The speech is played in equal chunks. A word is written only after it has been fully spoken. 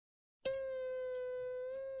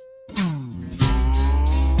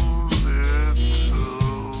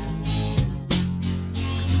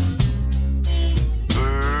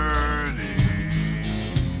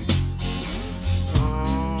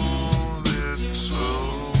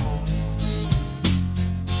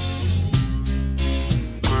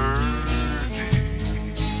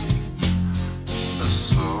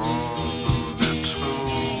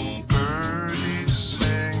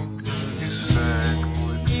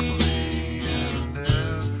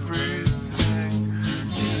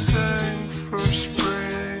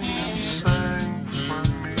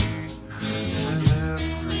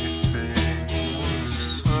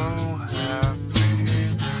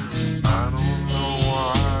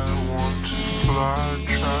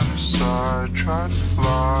tried to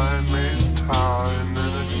fly, made it high, and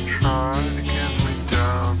then it tried to get me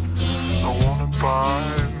down. I wanna buy,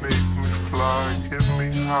 make me fly, get me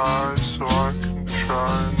high so I can try.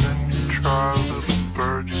 And then you try, little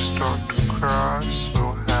bird, you start to cry,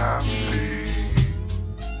 so happy.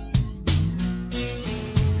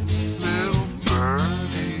 Little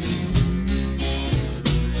birdie,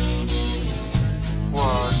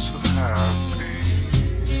 why so happy?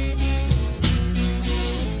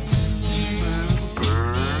 Little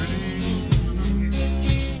birdie,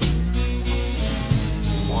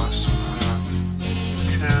 why so happy?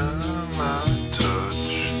 Can I touch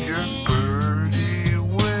your birdie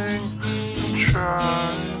wing and try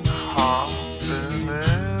and hop in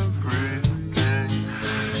everything?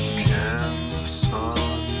 Can the sun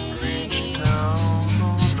reach down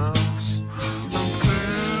on us and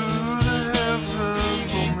through the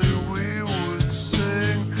heavens only we would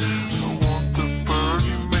sing? I want the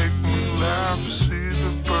birdie make me laugh, see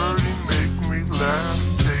the birdie make me laugh.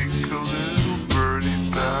 Take a little birdie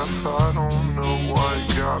bath. I don't know why it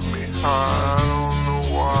got me high.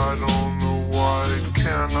 I don't know why it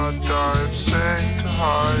cannot die. It sang too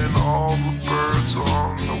high and all the birds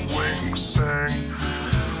on the wing sang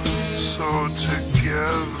so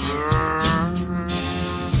together.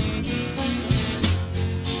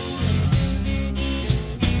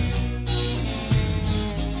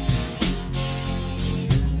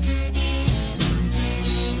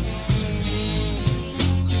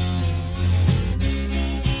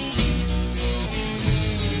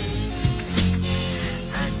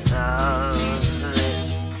 I saw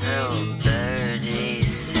little birdie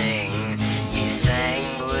sing. He sang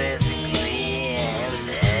with glee and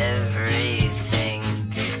everything.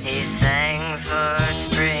 He sang for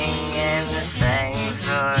spring and sang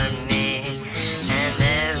for me, and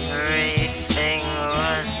everything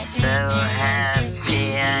was so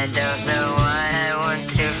happy. I don't know why I want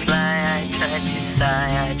to fly. I tried to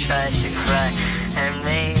sigh, I tried to cry, and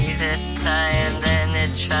made it tie, and then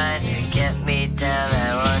it tried to get me down.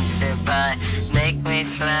 I want to buy, make me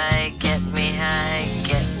fly, get me high,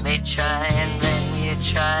 get me try, and then you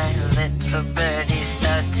try. Little birdie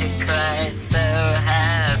start to cry, so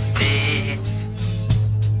happy.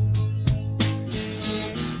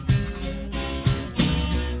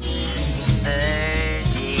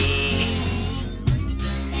 Birdie,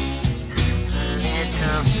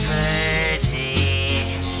 little birdie,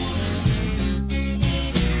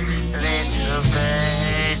 little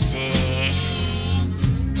birdie.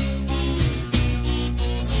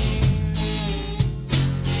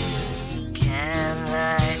 Can I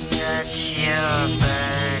touch your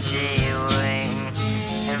birdie wing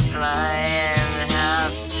and fly and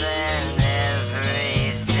hop and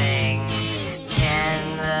everything? Can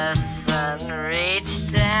the sun reach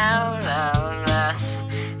down on us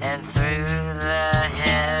and through the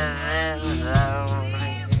heavens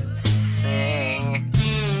only sing?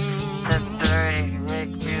 The birdie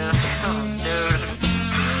make me laugh,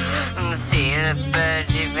 and see the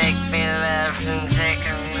birdie make me laugh and take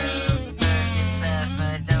a little birdie bath. I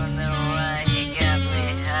don't know why he got me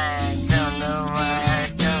high. I don't know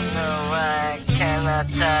why I cannot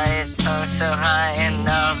die. It's hung so high, and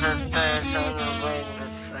all the birds on the wing will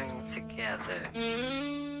sing together,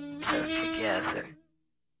 so together,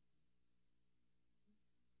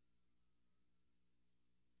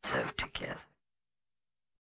 so together.